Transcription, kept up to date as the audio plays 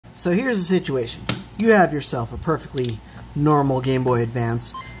so here's the situation. You have yourself a perfectly normal Game Boy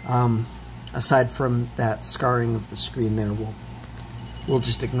Advance. Aside from that scarring of the screen there, we'll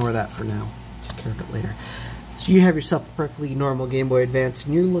just ignore that for now. Take care of it later. So you have yourself a perfectly normal Game Boy Advance,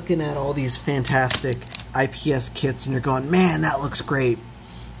 and you're looking at all these fantastic IPS kits, and you're going, man, that looks great.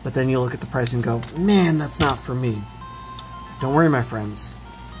 But then you look at the price and go, man, that's not for me. Don't worry, my friends.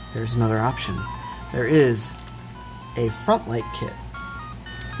 There's another option. There is a frontlight kit.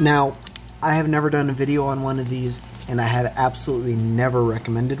 Now, I have never done a video on one of these, and I have absolutely never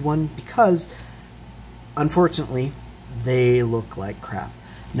recommended one because, unfortunately, they look like crap.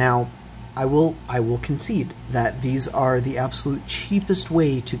 Now, I will concede that these are the absolute cheapest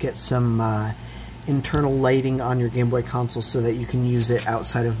way to get some internal lighting on your Game Boy console so that you can use it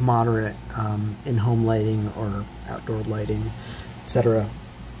outside of moderate in-home lighting or outdoor lighting, etc.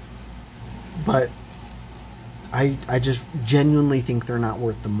 But I just genuinely think they're not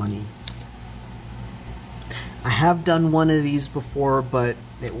worth the money. I have done one of these before, but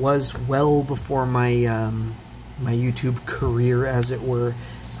it was well before my my YouTube career, as it were.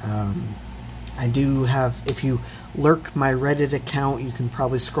 I do have, if you lurk my Reddit account, you can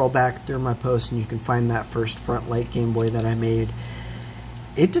probably scroll back through my posts and you can find that first frontlight Game Boy that I made.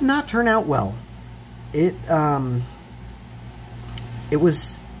 It did not turn out well. It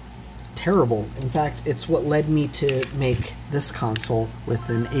was terrible. In fact, it's what led me to make this console with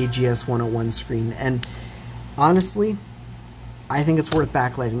an AGS 101 screen. And honestly, I think it's worth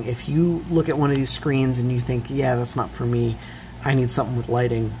backlighting. If you look at one of these screens and you think, yeah, that's not for me, I need something with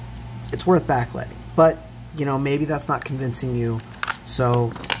lighting, it's worth backlighting. But, you know, maybe that's not convincing you.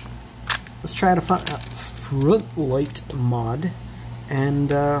 So let's try a front light mod, and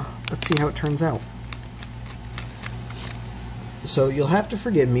let's see how it turns out. So you'll have to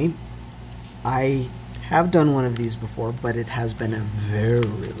forgive me. I have done one of these before, but it has been a very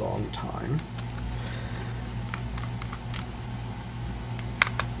long time.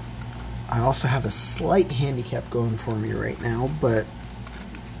 I also have a slight handicap going for me right now, but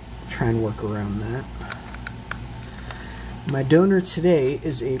I'll try and work around that. My donor today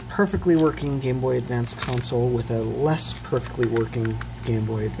is a perfectly working Game Boy Advance console with a less perfectly working Game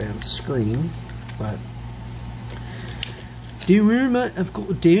Boy Advance screen, but I've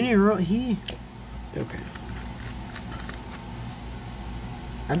got Danny right here. Okay.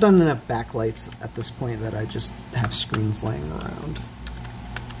 I've done enough backlights at this point that I just have screens laying around.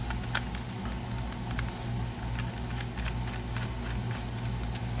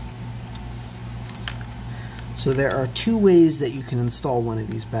 So there are two ways that you can install one of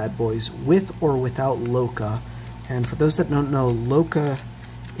these bad boys, with or without LOCA. And for those that don't know, LOCA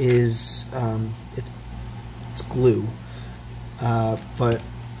is it's glue, but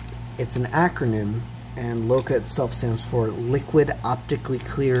it's an acronym, and LOCA itself stands for Liquid Optically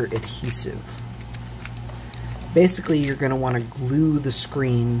Clear Adhesive. Basically, you're going to want to glue the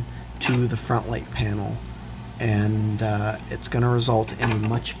screen to the front light panel, and it's going to result in a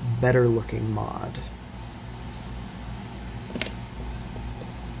much better looking mod.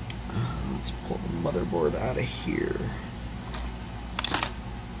 Let's pull the motherboard out of here.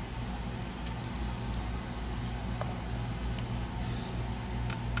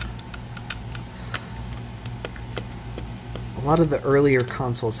 A lot of the earlier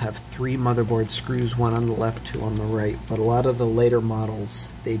consoles have 3 motherboard screws, one on the left, 2 on the right, but a lot of the later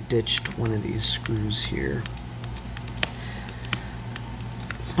models, they ditched one of these screws here.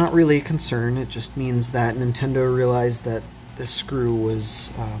 It's not really a concern, it just means that Nintendo realized that this screw was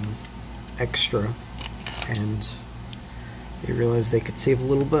extra, and they realized they could save a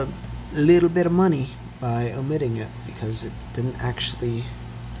little bit of money by omitting it, because it didn't actually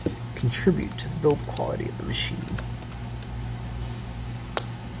contribute to the build quality of the machine.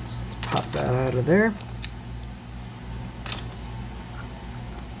 Pop that out of there.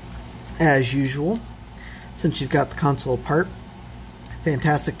 As usual, since you've got the console apart,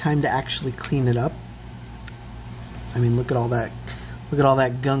 fantastic time to actually clean it up. I mean, look at all that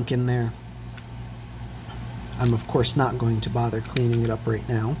gunk in there. I'm of course not going to bother cleaning it up right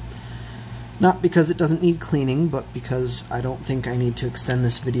now. Not because it doesn't need cleaning, but because I don't think I need to extend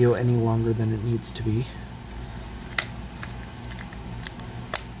this video any longer than it needs to be.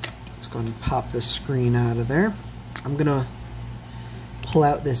 Go ahead and pop this screen out of there. I'm gonna pull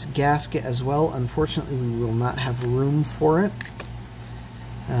out this gasket as well. Unfortunately, we will not have room for it.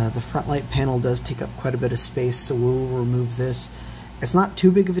 The front light panel does take up quite a bit of space, so we'll remove this. It's not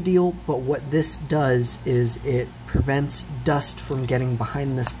too big of a deal, but what this does is it prevents dust from getting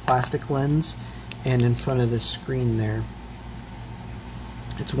behind this plastic lens and in front of this screen there.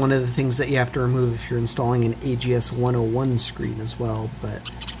 It's one of the things that you have to remove if you're installing an AGS 101 screen as well,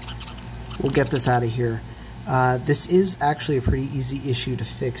 but we'll get this out of here. This is actually a pretty easy issue to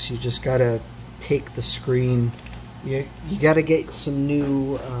fix. You just gotta take the screen. You gotta get some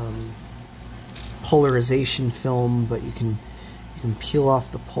new polarization film, but you can peel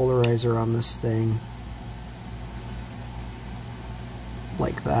off the polarizer on this thing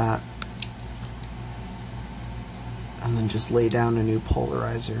like that, and then just lay down a new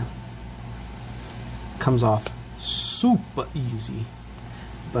polarizer. Comes off super easy,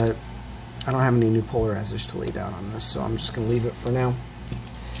 but I don't have any new polarizers to lay down on this, so I'm just going to leave it for now,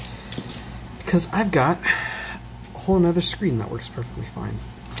 because I've got a whole another screen that works perfectly fine.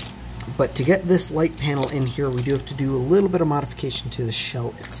 But to get this light panel in here, we do have to do a little bit of modification to the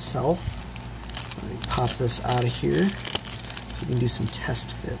shell itself. Let me pop this out of here so we can do some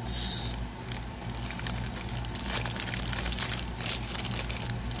test fits.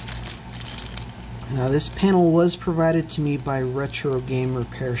 Now this panel was provided to me by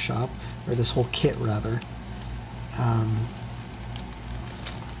RetroGameRepairShop, or this whole kit rather.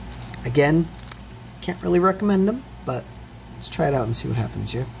 Again, can't really recommend them, but let's try it out and see what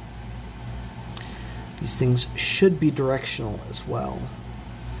happens here. These things should be directional as well,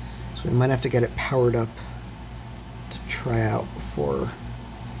 so we might have to get it powered up to try out before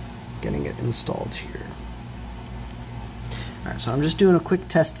getting it installed here. Alright, so I'm just doing a quick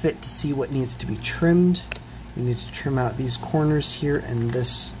test fit to see what needs to be trimmed. We need to trim out these corners here and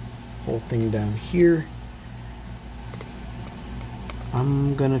this whole thing down here.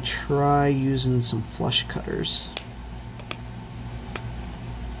 I'm gonna try using some flush cutters.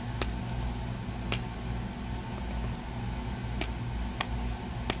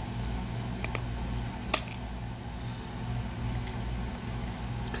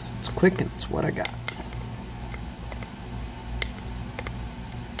 Because it's quick and it's what I got.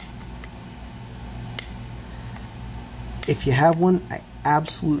 If you have one, I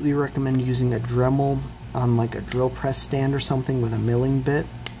absolutely recommend using a Dremel on like a drill press stand or something with a milling bit.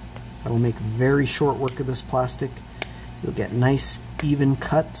 That will make very short work of this plastic. You'll get nice even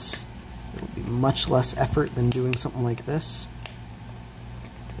cuts. It'll be much less effort than doing something like this.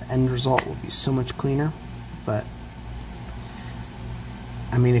 The end result will be so much cleaner. But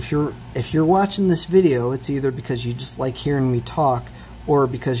I mean, if you're watching this video, it's either because you just like hearing me talk, or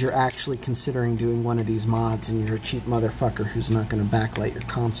because you're actually considering doing one of these mods and you're a cheap motherfucker who's not going to backlight your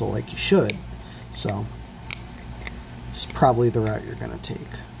console like you should. So it's probably the route you're going to take.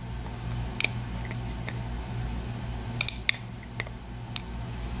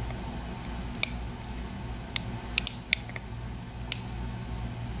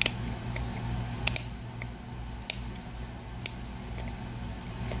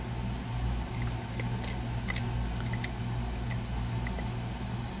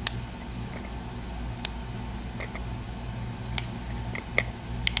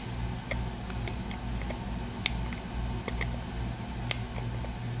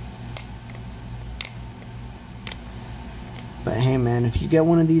 But hey man, if you get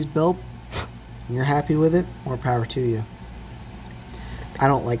one of these built and you're happy with it, more power to you. I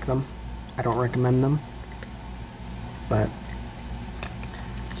don't like them. I don't recommend them. But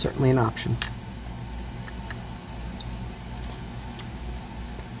it's certainly an option.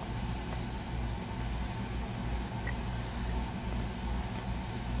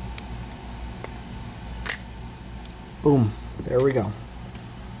 Boom. There we go.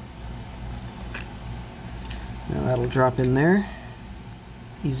 Now that'll drop in there,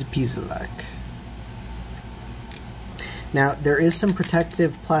 easy peasy like. Now there is some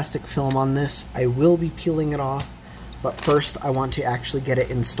protective plastic film on this. I will be peeling it off, but first I want to actually get it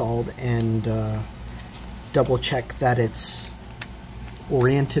installed and double check that it's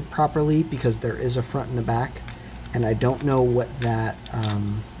oriented properly, because there is a front and a back, and I don't know what that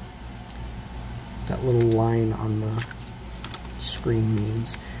that little line on the screen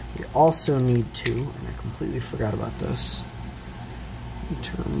means. We also need to, and I completely forgot about this,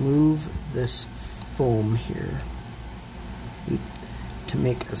 to remove this foam here to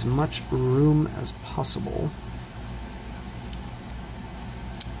make as much room as possible.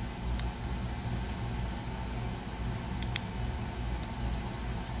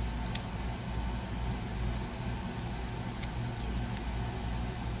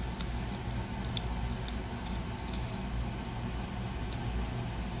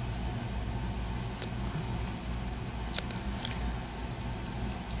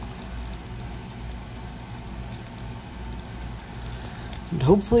 And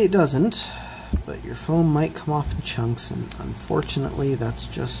hopefully it doesn't, but your foam might come off in chunks, and unfortunately that's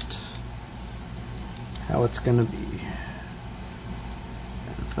just how it's gonna be. And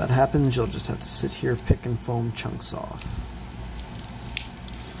if that happens, you'll just have to sit here picking foam chunks off.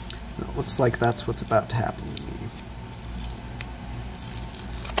 It looks like that's what's about to happen to me.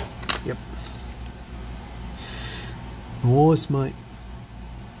 Yep. Nice, mate.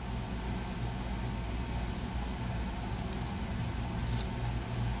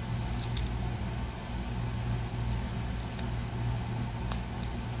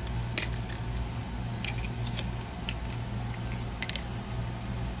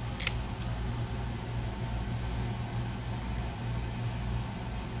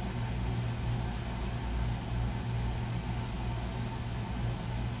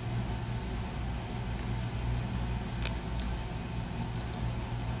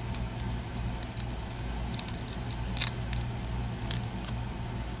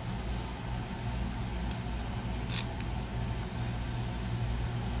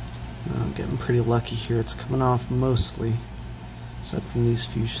 I'm getting pretty lucky here. It's coming off mostly, except from these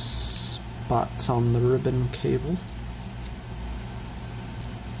few spots on the ribbon cable.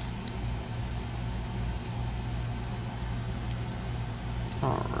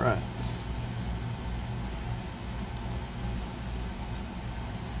 Alright.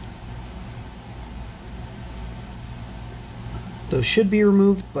 Those should be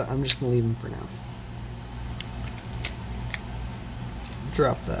removed, but I'm just going to leave them for now.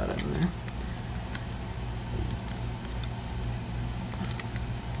 Drop that in there.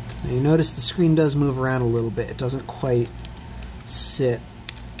 Now you notice the screen does move around a little bit. It doesn't quite sit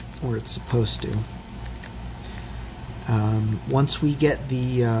where it's supposed to. Once we get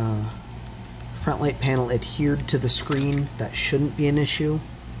the front light panel adhered to the screen, that shouldn't be an issue.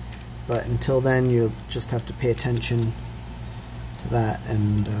 But until then, you'll just have to pay attention to that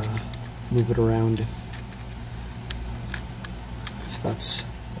and move it around if that's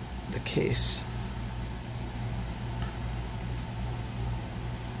the case.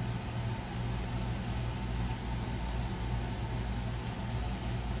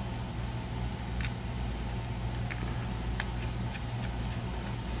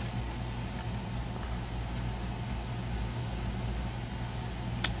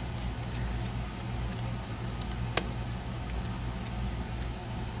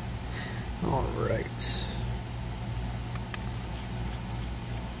 All right.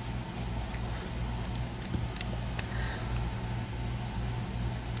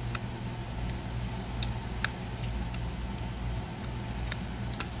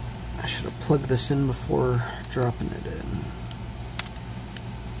 I should have plugged this in before dropping it in.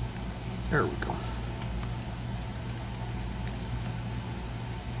 There we go.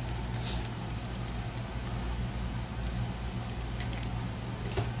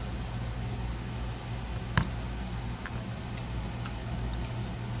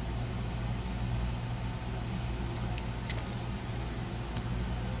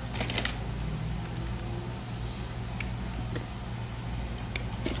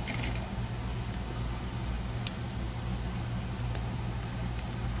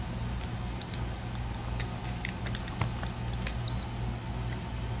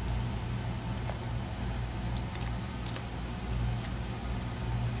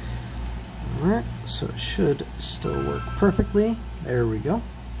 Alright, so it should still work perfectly. There we go.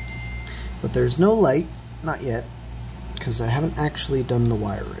 But there's no light, not yet, because I haven't actually done the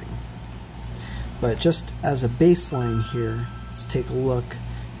wiring. But just as a baseline here, let's take a look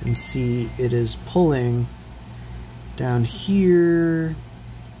and see it is pulling down here.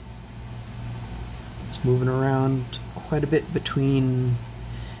 It's moving around quite a bit between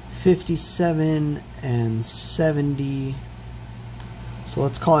 57 and 70. So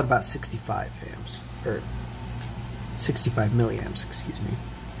let's call it about 65 amps, or 65 milliamps, excuse me.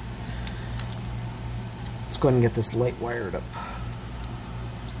 Let's go ahead and get this light wired up.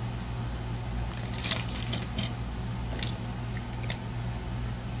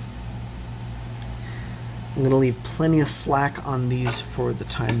 I'm going to leave plenty of slack on these for the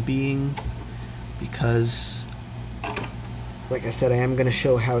time being because, like I said, I am going to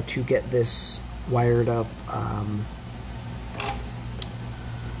show how to get this wired up,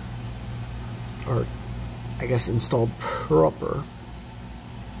 or I guess installed proper.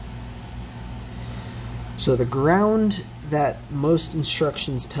 So the ground that most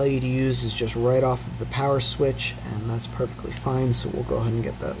instructions tell you to use is just right off of the power switch, and that's perfectly fine, so we'll go ahead and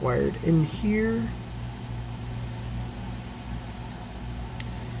get that wired in here.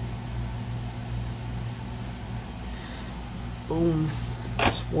 Boom.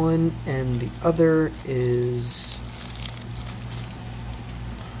 There's one, and the other is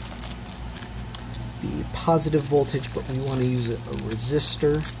the positive voltage, but we want to use a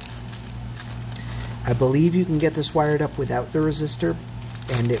resistor. I believe you can get this wired up without the resistor,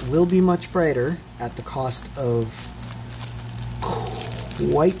 and it will be much brighter at the cost of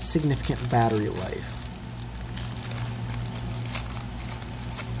quite significant battery life.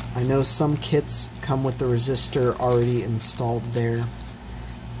 I know some kits come with the resistor already installed there.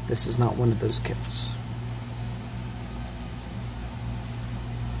 This is not one of those kits.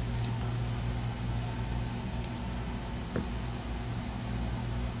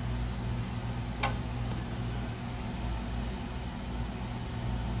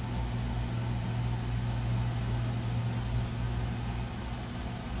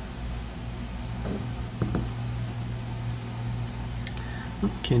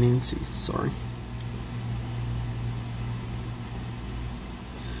 Can't even see, sorry.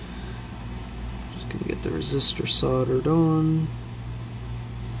 Just gonna get the resistor soldered on.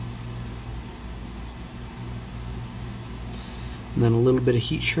 And then a little bit of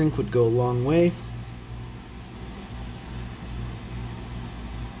heat shrink would go a long way.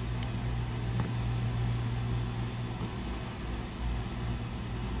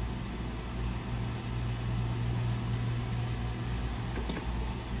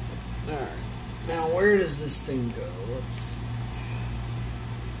 Alright, now where does this thing go?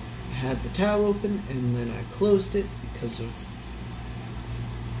 I had the tab open and then I closed it because of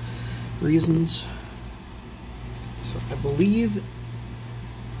reasons. So I believe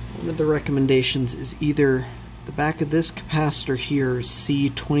one of the recommendations is either the back of this capacitor here,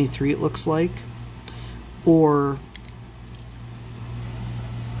 C23 it looks like, or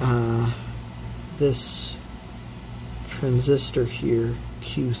this transistor here,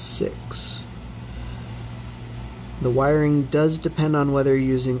 Q6. The wiring does depend on whether you're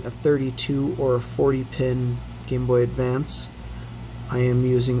using a 32 or a 40 pin Game Boy Advance. I am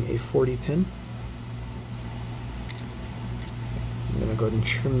using a 40 pin. I'm going to go ahead and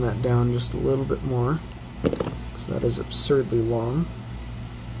trim that down just a little bit more because that is absurdly long.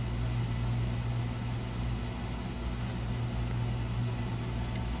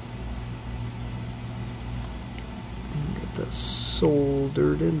 And get that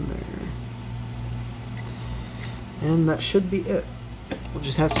soldered in there. And that should be it. We'll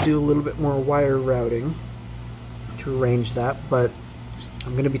just have to do a little bit more wire routing to arrange that, but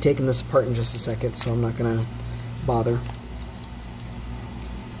I'm going to be taking this apart in just a second, so I'm not going to bother.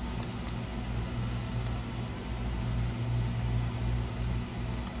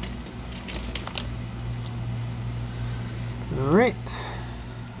 Alright.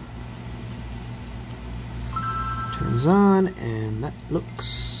 Turns on, and that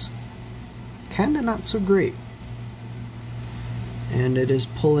looks kinda not so great. And it is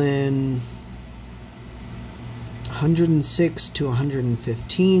pulling 106 to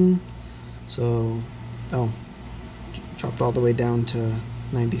 115, so dropped all the way down to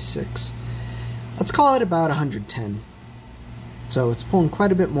 96. Let's call it about 110. So it's pulling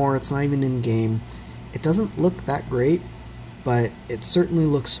quite a bit more. It's not even in game. It doesn't look that great, but it certainly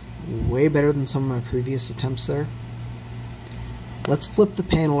looks way better than some of my previous attempts there. Let's flip the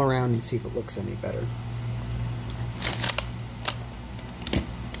panel around and see if it looks any better.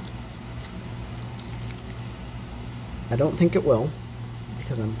 I don't think it will,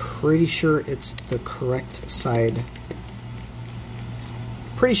 because I'm pretty sure it's the correct side.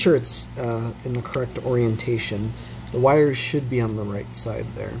 Pretty sure it's in the correct orientation. The wires should be on the right side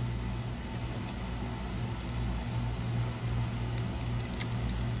there.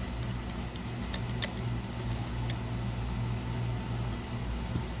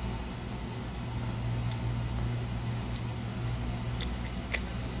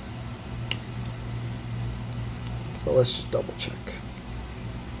 But let's just double check.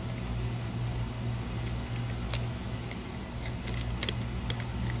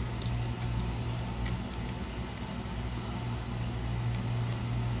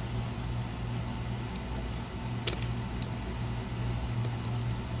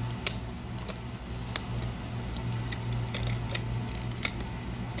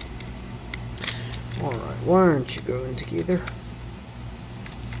 Alright, why aren't you going together?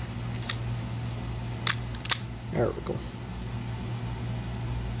 There we go.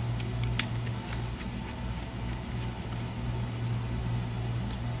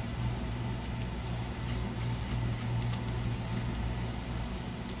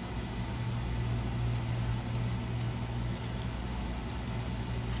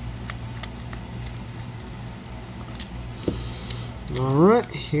 Alright,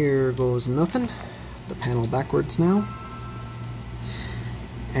 here goes nothing. The panel backwards now.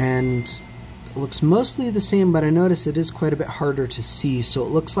 And it looks mostly the same, but I notice it is quite a bit harder to see. So it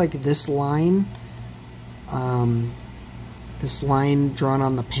looks like this line drawn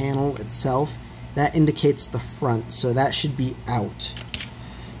on the panel itself, that indicates the front, so that should be out.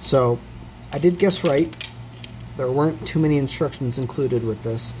 So I did guess right. there weren't too many instructions included with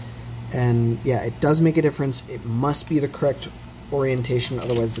this. And yeah, it does make a difference. It must be the correct orientation,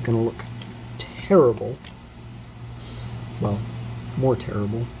 otherwise it's going to look terrible. Well, more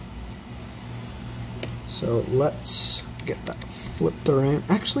terrible. So let's get that flipped around.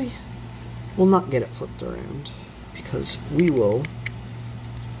 Actually, we'll not get it flipped around because we will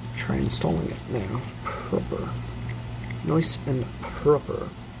try installing it now. Proper. Nice and proper.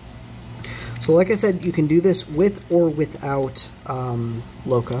 So like I said, you can do this with or without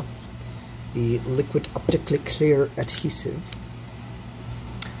LOCA, the liquid optically clear adhesive.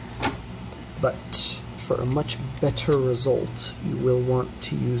 But for a much better result, you will want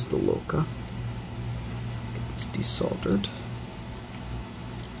to use the LOCA. Get this desoldered.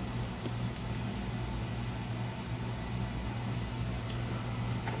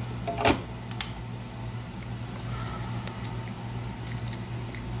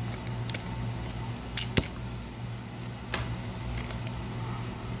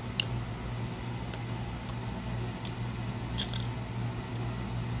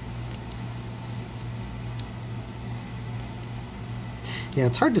 Yeah,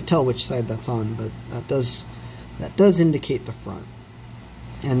 it's hard to tell which side that's on, but that does indicate the front.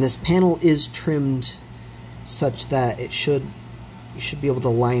 And this panel is trimmed such that you should be able to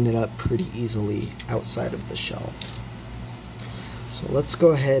line it up pretty easily outside of the shell. So let's go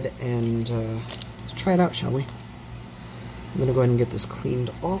ahead and let's try it out, shall we? I'm going to go ahead and get this cleaned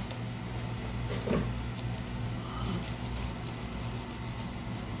off.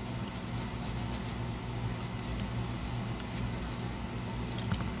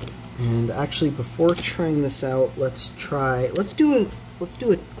 And actually, before trying this out, let's do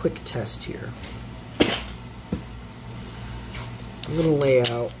a quick test here. I'm gonna lay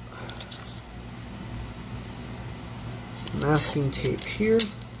out some masking tape here,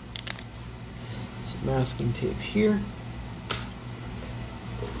 some masking tape here.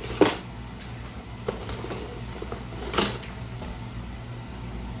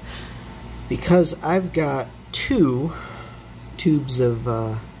 Because I've got two tubes of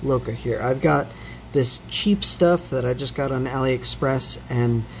LOCA here. I've got this cheap stuff that I just got on AliExpress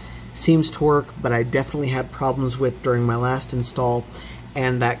and seems to work, but I definitely had problems with during my last install,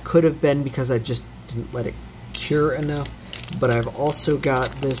 and that could have been because I just didn't let it cure enough. But I've also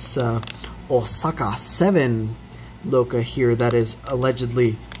got this Osaka 7 LOCA here that is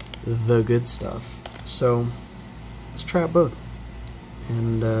allegedly the good stuff. So let's try out both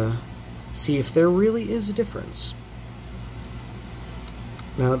and see if there really is a difference.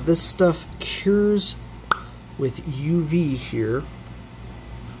 Now this stuff cures with UV here,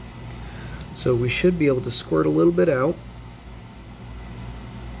 so we should be able to squirt a little bit out.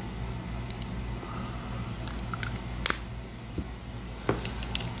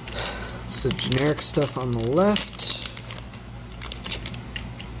 It's the generic stuff on the left.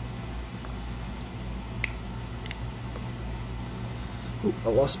 Ooh, I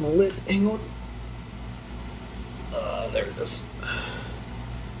lost my lid. Hang on. There it is.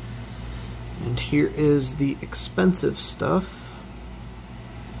 And here is the expensive stuff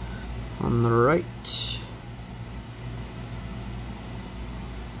on the right.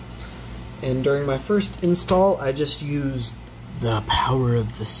 And during my first install, I just used the power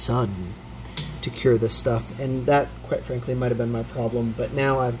of the sun to cure this stuff, and that, quite frankly, might have been my problem. But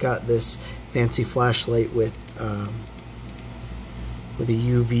now I've got this fancy flashlight with a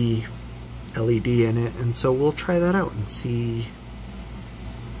UV LED in it, and so we'll try that out and see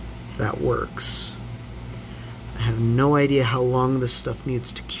if that works. I have no idea how long this stuff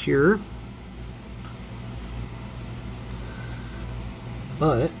needs to cure,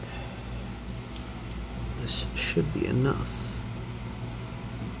 but this should be enough.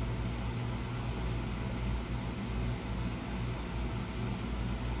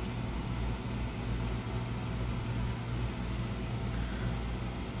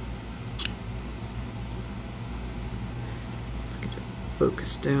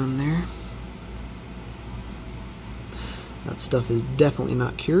 Focus down there. That stuff is definitely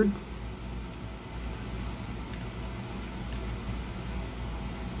not cured.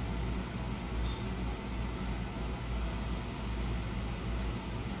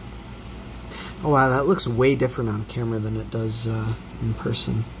 Oh wow, that looks way different on camera than it does in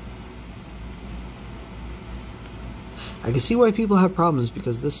person. I can see why people have problems,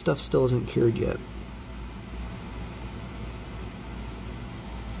 because this stuff still isn't cured yet.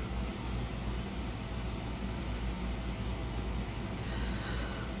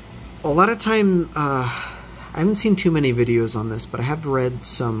 A lot of time, I haven't seen too many videos on this, but I have read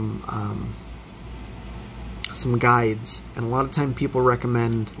some some guides, and a lot of time people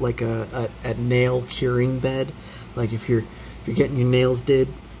recommend like a nail curing bed, like if you're getting your nails did,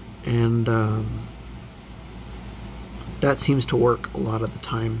 and that seems to work a lot of the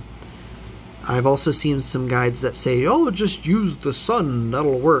time. I've also seen some guides that say, oh, just use the sun,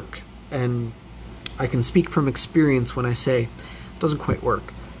 that'll work, and I can speak from experience when I say it doesn't quite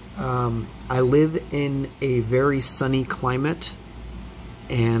work. I live in a very sunny climate,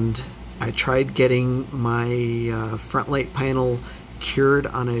 and I tried getting my front light panel cured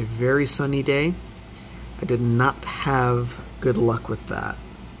on a very sunny day. I did not have good luck with that.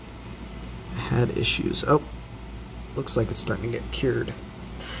 I had issues. Oh, looks like it's starting to get cured.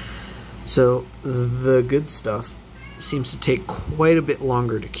 So the good stuff seems to take quite a bit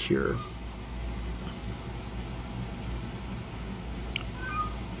longer to cure.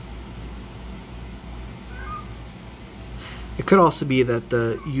 It could also be that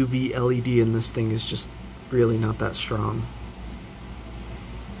the UV LED in this thing is just really not that strong.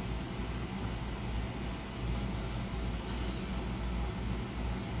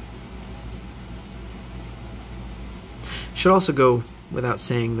 Should also go without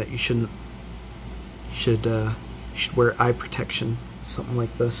saying that you should wear eye protection, something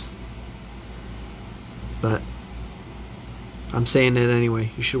like this. But I'm saying it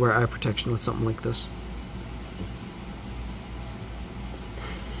anyway. You should wear eye protection with something like this.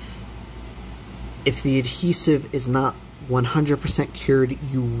 If the adhesive is not 100% cured,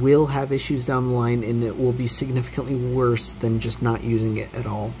 you will have issues down the line, and it will be significantly worse than just not using it at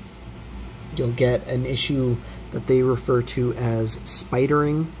all. You'll get an issue that they refer to as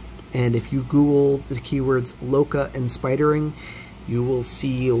spidering, and if you Google the keywords LOCA and spidering, you will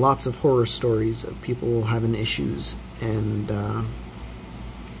see lots of horror stories of people having issues. And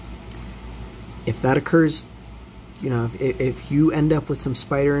if that occurs, you know, if you end up with some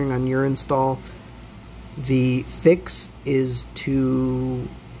spidering on your install, the fix is to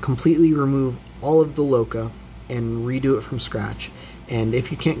completely remove all of the LOCA and redo it from scratch. And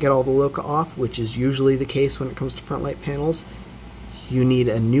if you can't get all the LOCA off, which is usually the case when it comes to front light panels, you need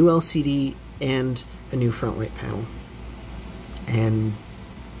a new LCD and a new front light panel. And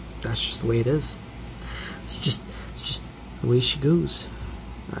that's just the way it is. It's just the way she goes.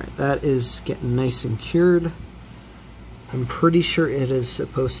 Alright, that is getting nice and cured. I'm pretty sure it is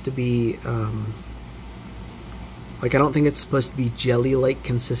supposed to be, like, I don't think it's supposed to be jelly-like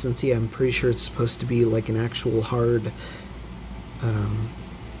consistency. I'm pretty sure it's supposed to be like an actual hard,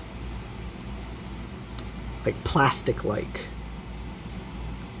 like plastic-like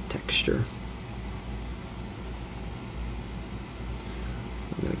texture.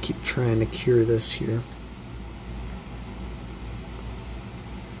 I'm gonna keep trying to cure this here.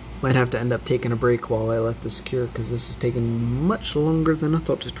 Might have to end up taking a break while I let this cure, because this is taking much longer than I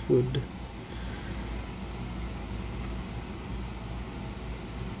thought it would.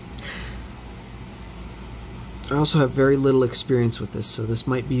 I also have very little experience with this, so this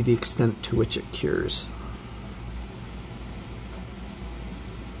might be the extent to which it cures.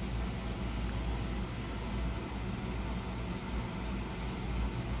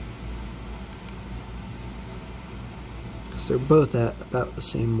 Because they're both at about the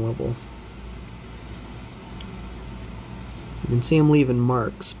same level. You can see I'm leaving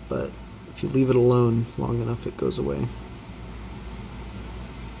marks, but if you leave it alone long enough, it goes away.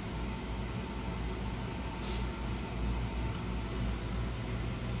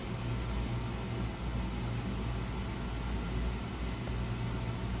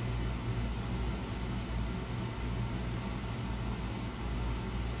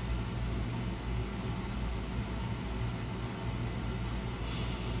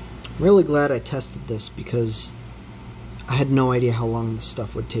 I'm really glad I tested this, because I had no idea how long this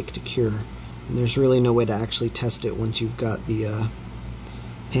stuff would take to cure, and there's really no way to actually test it once you've got the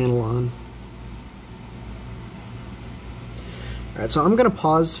panel on. Alright, so I'm going to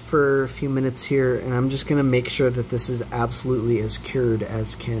pause for a few minutes here, and I'm just going to make sure that this is absolutely as cured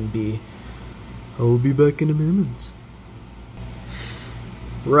as can be. I'll be back in a moment.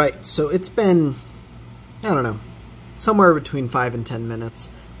 Right, so it's been, I don't know, somewhere between 5 and 10 minutes.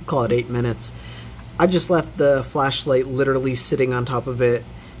 We'll call it 8 minutes. I just left the flashlight literally sitting on top of it.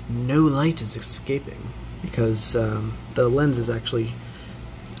 No light is escaping, because the lens is actually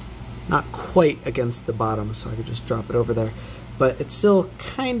not quite against the bottom, so I could just drop it over there. But it's still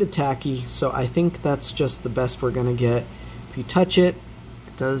kind of tacky, so I think that's just the best we're going to get. If you touch it,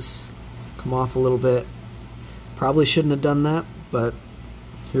 it does come off a little bit. Probably shouldn't have done that, but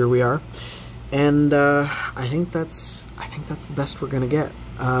here we are. And I think that's the best we're going to get.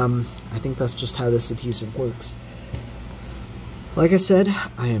 I think that's just how this adhesive works. Like I said,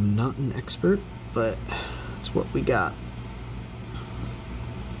 I am not an expert, but it's That's what we got.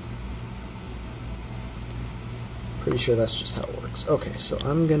 Pretty sure that's just how it works. Okay, so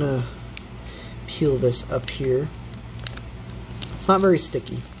I'm gonna peel this up here. It's not very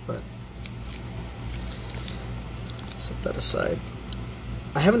sticky, but set that aside.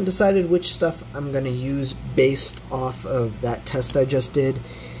 I haven't decided which stuff I'm gonna use based off of that test I just did.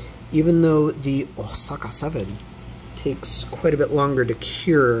 Even though the LOCA 7 takes quite a bit longer to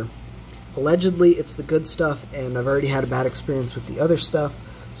cure, allegedly it's the good stuff, and I've already had a bad experience with the other stuff,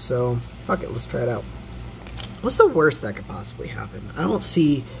 so fuck it, let's try it out. What's the worst that could possibly happen? I don't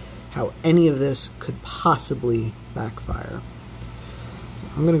see how any of this could possibly backfire.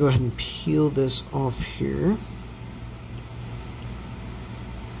 I'm gonna go ahead and peel this off here.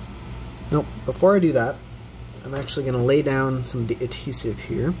 Nope, before I do that, I'm actually gonna lay down some adhesive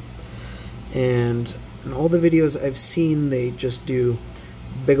here. And in all the videos I've seen, they just do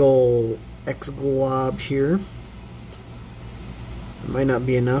big ol' X glob here. It might not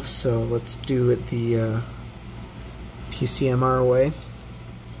be enough, so let's do it the PCMR way.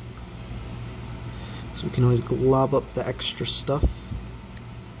 So we can always glob up the extra stuff.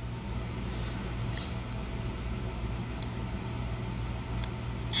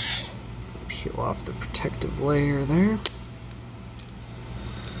 Peel off the protective layer there.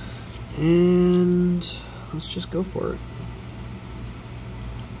 And let's just go for it.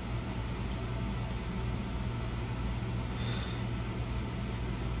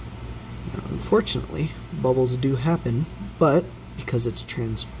 Now, unfortunately, bubbles do happen, but because it's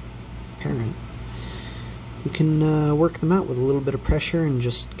transparent, we can work them out with a little bit of pressure and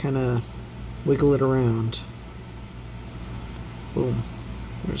just kind of wiggle it around. Boom.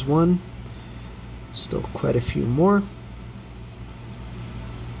 There's one. Still quite a few more.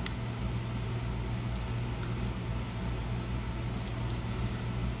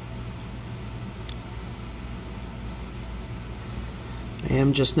 I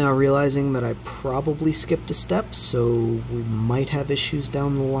am just now realizing that I probably skipped a step, so we might have issues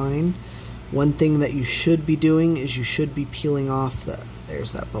down the line. One thing that you should be doing is you should be peeling off the,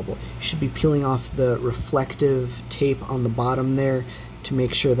 there's that bubble, you should be peeling off the reflective tape on the bottom there to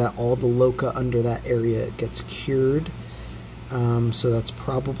make sure that all the LOCA under that area gets cured. So that's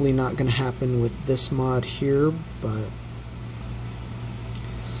probably not going to happen with this mod here, but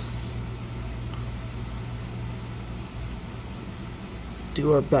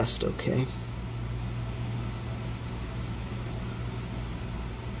do our best, okay?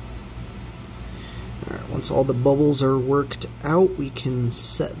 Alright, once all the bubbles are worked out, we can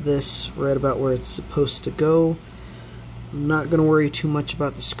set this right about where it's supposed to go. I'm not going to worry too much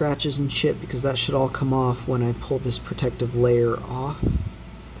about the scratches and shit because that should all come off when I pull this protective layer off.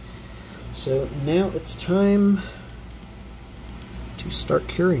 So now it's time to start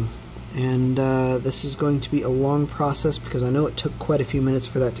curing. And this is going to be a long process because I know it took quite a few minutes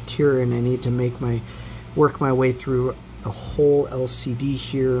for that to cure, and I need to work my way through the whole LCD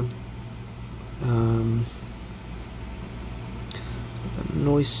here. Let's get that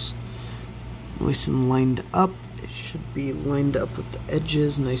nice and lined up. It should be lined up with the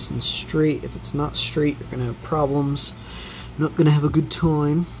edges, nice and straight. If it's not straight, you're gonna have problems. You're not gonna have a good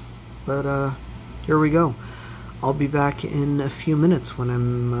time. But here we go. I'll be back in a few minutes when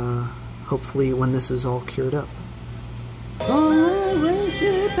I'm hopefully when this is all cured up. All I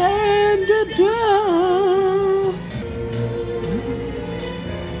worship and adore.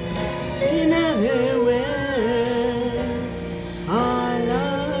 In other words, all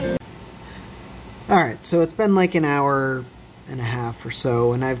I... Alright, so it's been like an hour and a half or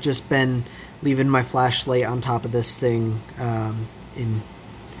so, and I've just been leaving my flashlight on top of this thing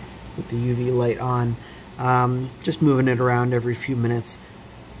with the UV light on. Just moving it around every few minutes.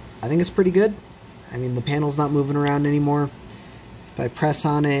 I think it's pretty good. I mean, the panel's not moving around anymore. If I press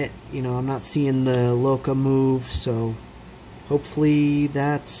on it, you know, I'm not seeing the LOCA move, so hopefully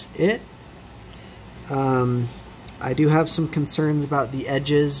that's it. I do have some concerns about the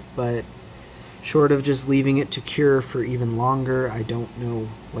edges, but short of just leaving it to cure for even longer, I don't know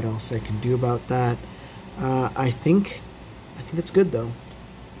what else I can do about that. I think it's good though.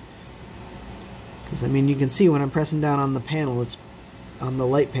 Because, I mean, you can see when I'm pressing down on the panel, it's on the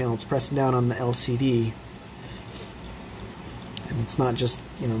light panel, it's pressing down on the LCD. And it's not just,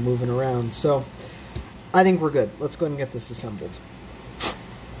 you know, moving around. So, I think we're good. Let's go ahead and get this assembled.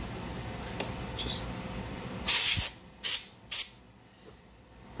 Just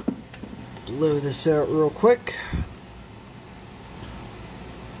blow this out real quick.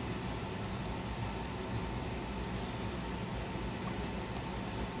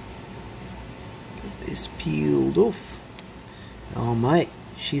 This peeled off. Oh mate,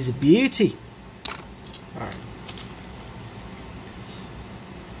 she's a beauty. Alright.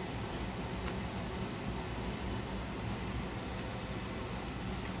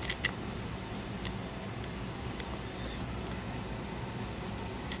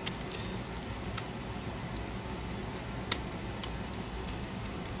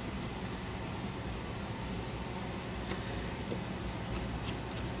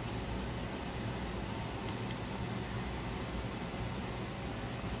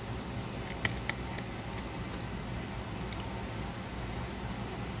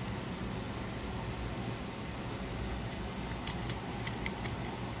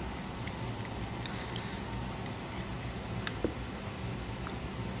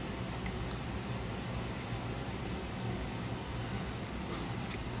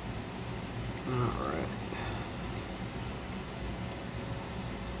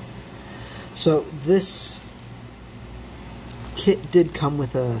 So this kit did come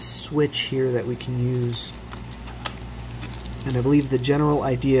with a switch here that we can use, and I believe the general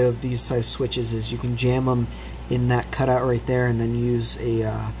idea of these size switches is you can jam them in that cutout right there and then use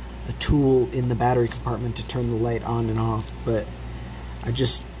a tool in the battery compartment to turn the light on and off. But I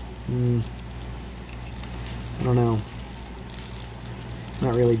just I don't know,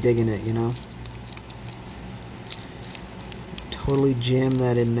 not really digging it, you know. Totally jam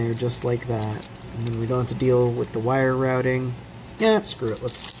that in there just like that, and then we don't have to deal with the wire routing. Yeah, screw it.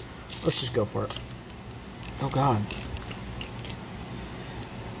 Let's just go for it. Oh god.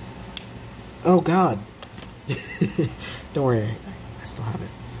 Oh god. Don't worry, I still have it.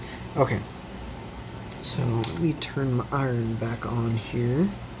 Okay. So let me turn my iron back on here.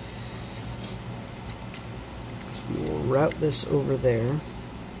 So we will route this over there.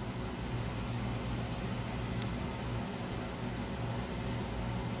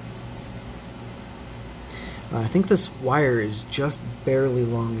 I think this wire is just barely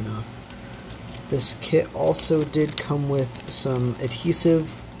long enough. This kit also did come with some adhesive,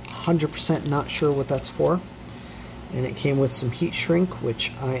 100% not sure what that's for. And it came with some heat shrink,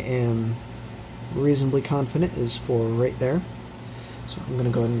 which I am reasonably confident is for right there. So I'm going to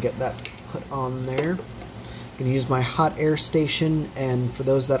go ahead and get that put on there. I'm going to use my hot air station, and for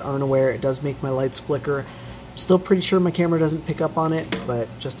those that aren't aware, it does make my lights flicker. I'm still pretty sure my camera doesn't pick up on it, but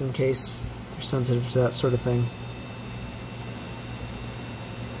just in case, sensitive to that sort of thing.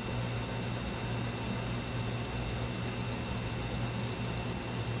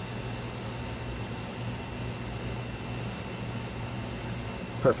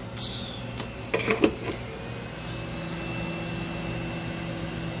 Perfect.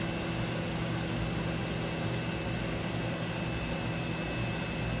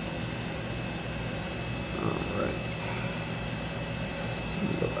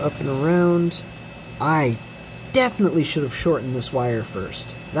 Up and around. I definitely should have shortened this wire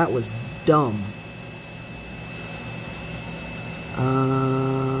first. That was dumb.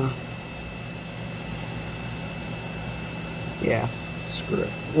 Yeah, screw it.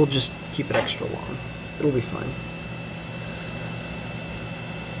 We'll just keep it extra long. It'll be fine.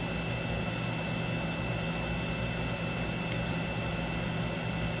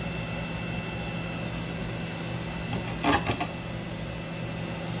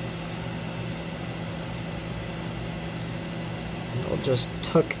 I'll just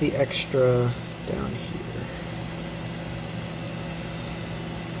tuck the extra down here.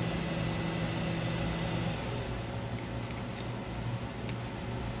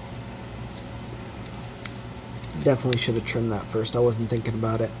 Definitely should have trimmed that first. I wasn't thinking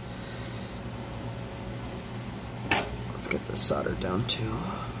about it. Let's get this soldered down too.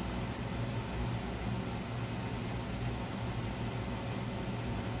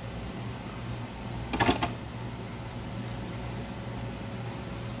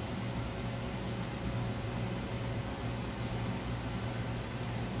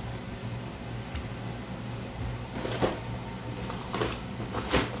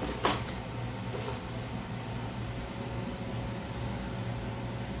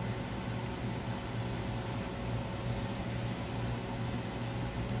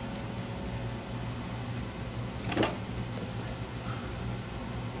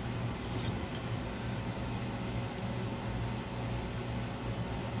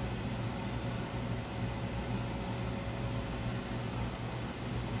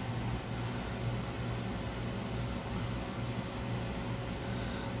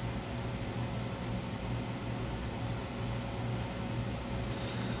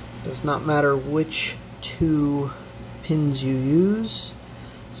 Does not matter which two pins you use,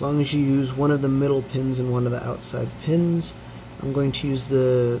 as long as you use one of the middle pins and one of the outside pins. I'm going to use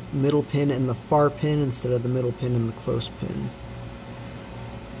the middle pin and the far pin instead of the middle pin and the close pin.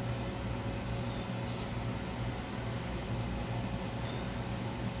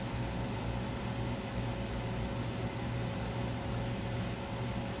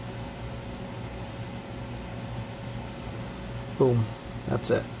 Boom. That's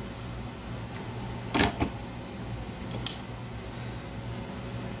it.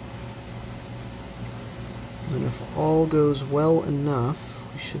 And if all goes well enough,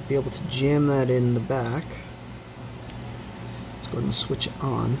 we should be able to jam that in the back. Let's go ahead and switch it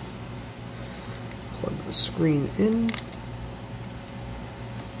on. Plug the screen in.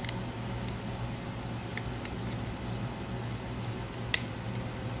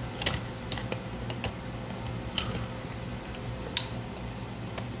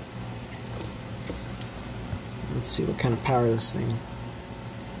 Let's see what kind of power this thing.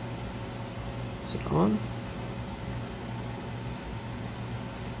 Is it on?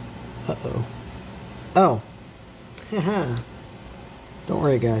 Uh-oh. Oh! Haha! Don't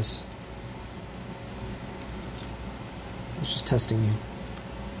worry, guys. I was just testing you.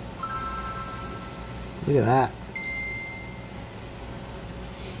 Look at that.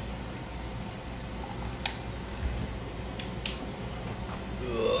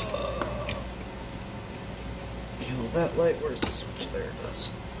 Kill that light. Where's the switch? There it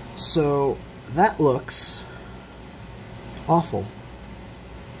is. So, that looks awful.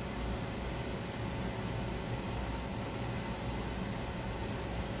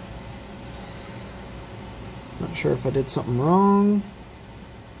 Not sure if I did something wrong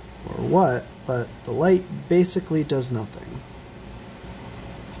or what, but the light basically does nothing.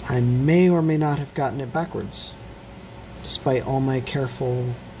 I may or may not have gotten it backwards, despite all my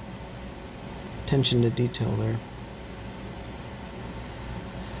careful attention to detail there.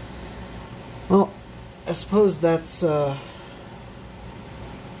 Well, I suppose that's not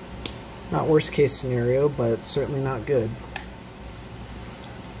worst case scenario, but certainly not good.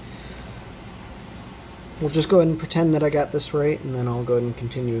 We'll just go ahead and pretend that I got this right, and then I'll go ahead and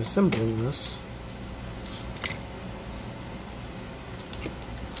continue assembling this.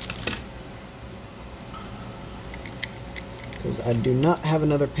 Because I do not have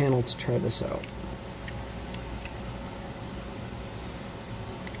another panel to try this out.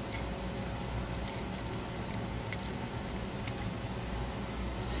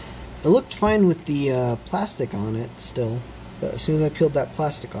 It looked fine with the plastic on it still, but as soon as I peeled that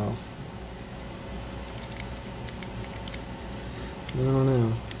plastic off, I don't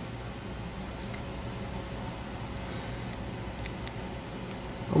know.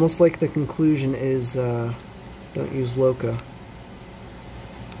 Almost like the conclusion is don't use LOCA.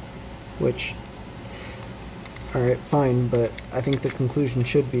 Which, alright, fine, but I think the conclusion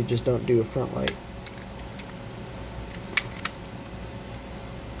should be just don't do a front light.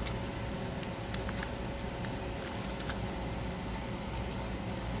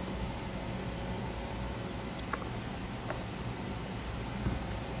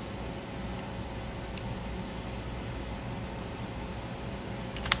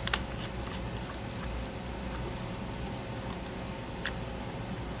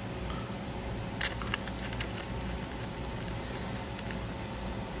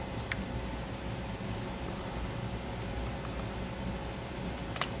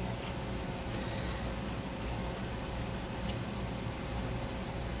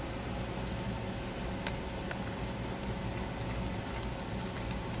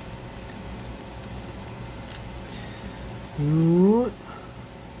 Alright,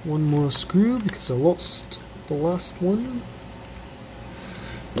 one more screw because I lost the last one.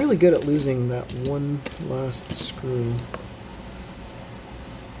 Really good at losing that one last screw.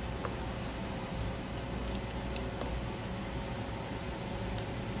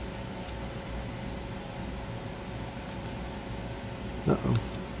 Uh-oh.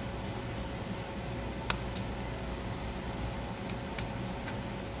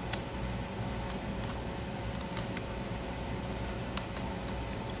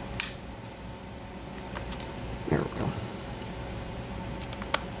 There we go.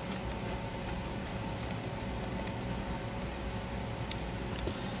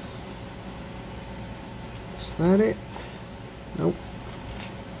 Is that it? Nope.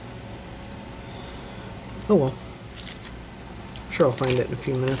 Oh well. I'm sure I'll find it in a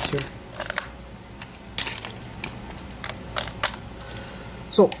few minutes here.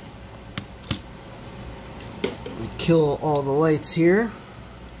 So, we kill all the lights here.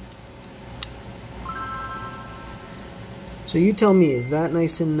 So you tell me, is that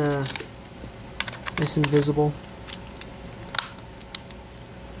nice and visible?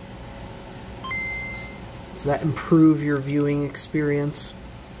 Does that improve your viewing experience?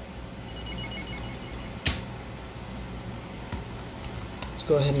 Let's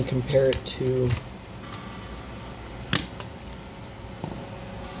go ahead and compare it to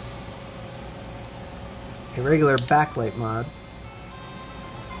a regular backlight mod.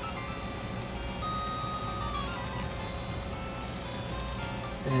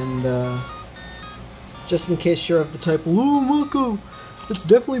 And just in case you're of the type, oh Marco, it's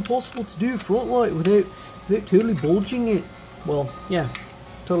definitely possible to do front light without totally bulging it. Well, yeah,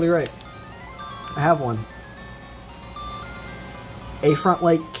 totally right. I have one. A front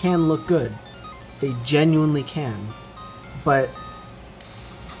light can look good. They genuinely can. But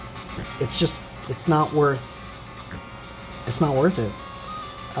it's just, it's not worth it.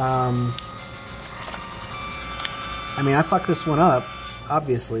 I mean, I fucked this one up,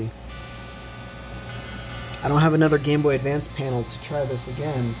 obviously. I don't have another Game Boy Advance panel to try this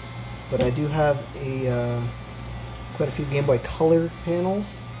again, but I do have quite a few Game Boy Color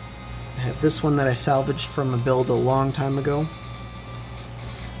panels. I have this one that I salvaged from a build a long time ago.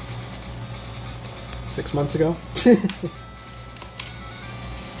 6 months ago.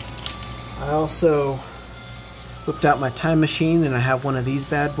 I also whipped out my time machine, and I have one of these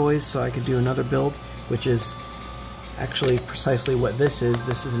bad boys so I could do another build, which is actually precisely what this is.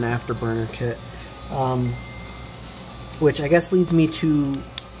 This is an afterburner kit. Which I guess leads me to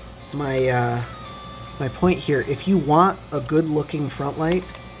my my point here. If you want a good looking front light,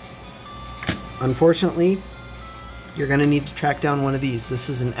 unfortunately, you're going to need to track down one of these. This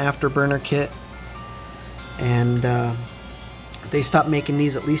is an afterburner kit, and they stopped making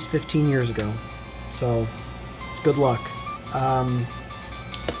these at least 15 years ago. So, good luck.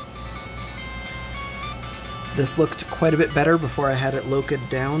 This looked quite a bit better before I had it LOCA'd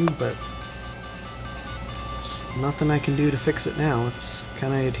down, but there's nothing I can do to fix it now. It's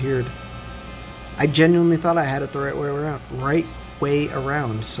kind of adhered. I genuinely thought I had it the right way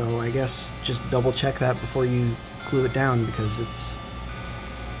around, so I guess just double check that before you glue it down, because it's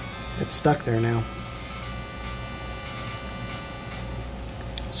stuck there now.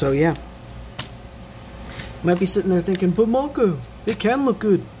 So yeah. You might be sitting there thinking, but Marco, it can look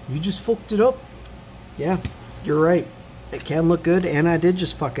good. You just fucked it up. Yeah, you're right. It can look good, and I did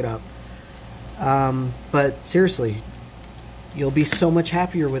just fuck it up. But seriously, you'll be so much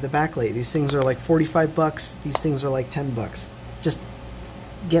happier with a backlight. These things are like 45 bucks. These things are like 10 bucks. Just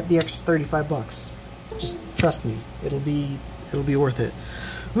get the extra 35 bucks. Just trust me. It'll be worth it.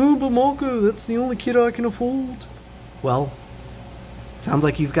 Oh, but Marco, that's the only kit I can afford. Well, sounds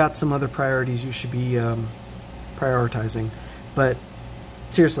like you've got some other priorities you should be prioritizing. But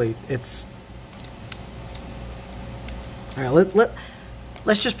seriously, it's... Alright,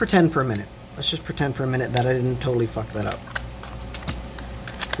 let's just pretend for a minute. Let's just pretend for a minute that I didn't totally fuck that up.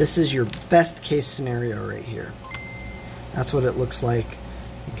 This is your best case scenario right here. That's what it looks like.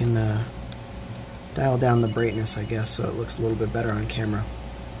 You can dial down the brightness, I guess, so it looks a little bit better on camera.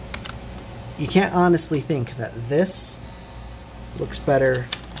 You can't honestly think that this looks better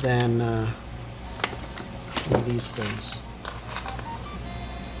than one of these things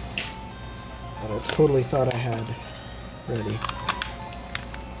that I totally thought I had ready.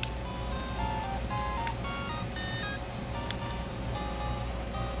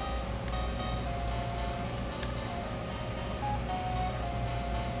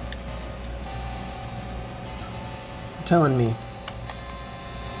 Telling me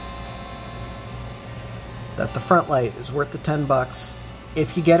that the front light is worth the 10 bucks.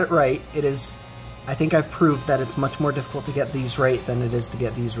 If you get it right, it is. I think I've proved that it's much more difficult to get these right than it is to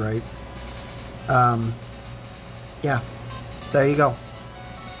get these right. Yeah, there you go.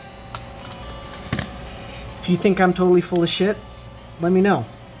 If you think I'm totally full of shit, let me know.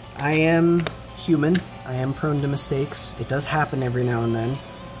 I am human. I am prone to mistakes. It does happen every now and then,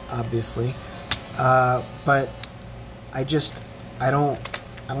 obviously. But I don't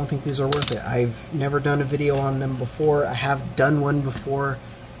think these are worth it. I've never done a video on them before. I have done one before.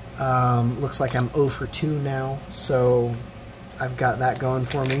 Looks like I'm 0 for 2 now, so I've got that going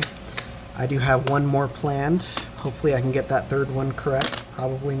for me. I do have one more planned. Hopefully I can get that third one correct.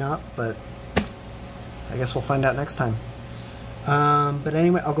 Probably not, but I guess we'll find out next time. But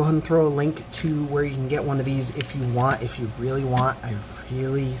anyway, I'll go ahead and throw a link to where you can get one of these if you want, if you really want. I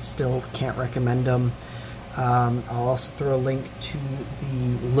really still can't recommend them. I'll also throw a link to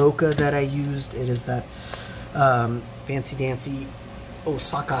the LOCA that I used. It is that fancy dancy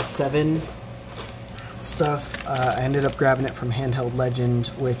Osaka 7 stuff. I ended up grabbing it from Handheld Legend,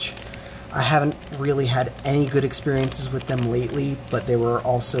 which I haven't really had any good experiences with them lately, but they were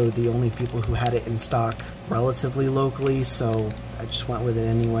also the only people who had it in stock relatively locally, so I just went with it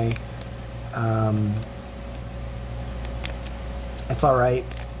anyway. It's alright.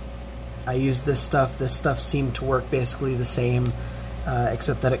 I used this stuff. This stuff seemed to work basically the same,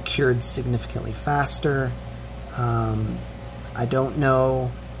 except that it cured significantly faster. I don't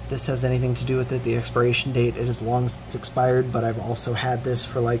know if this has anything to do with it. The expiration date, it is long since expired, but I've also had this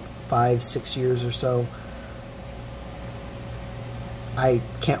for like 5-6 years or so. I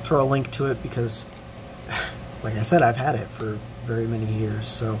can't throw a link to it because, like I said, I've had it for very many years.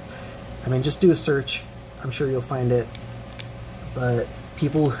 So, I mean, just do a search. I'm sure you'll find it. But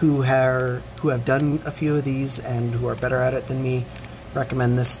people who have done a few of these and who are better at it than me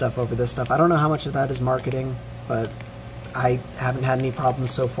recommend this stuff over this stuff. I don't know how much of that is marketing, but I haven't had any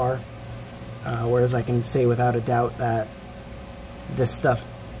problems so far. Whereas I can say without a doubt that this stuff,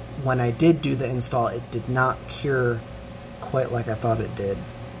 when I did do the install, it did not cure quite like I thought it did.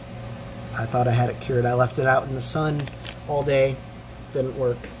 I thought I had it cured. I left it out in the sun all day. Didn't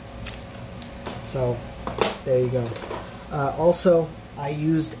work. So, there you go. Also, I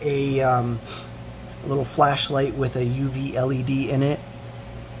used a little flashlight with a UV LED in it.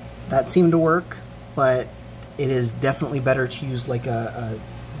 That seemed to work, but it is definitely better to use like a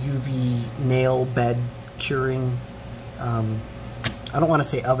UV nail bed curing, I don't want to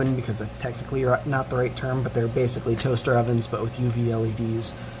say oven because that's technically not the right term, but they're basically toaster ovens but with UV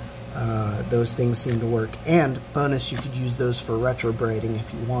LEDs. Those things seem to work. And bonus, you could use those for retrobrighting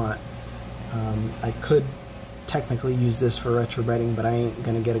if you want. I could technically use this for retrobrighting, but I ain't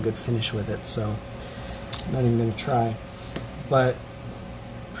going to get a good finish with it, so I'm not even going to try. But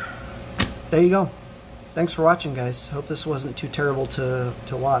there you go. Thanks for watching, guys. Hope this wasn't too terrible to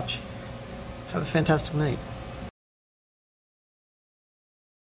watch. Have a fantastic night.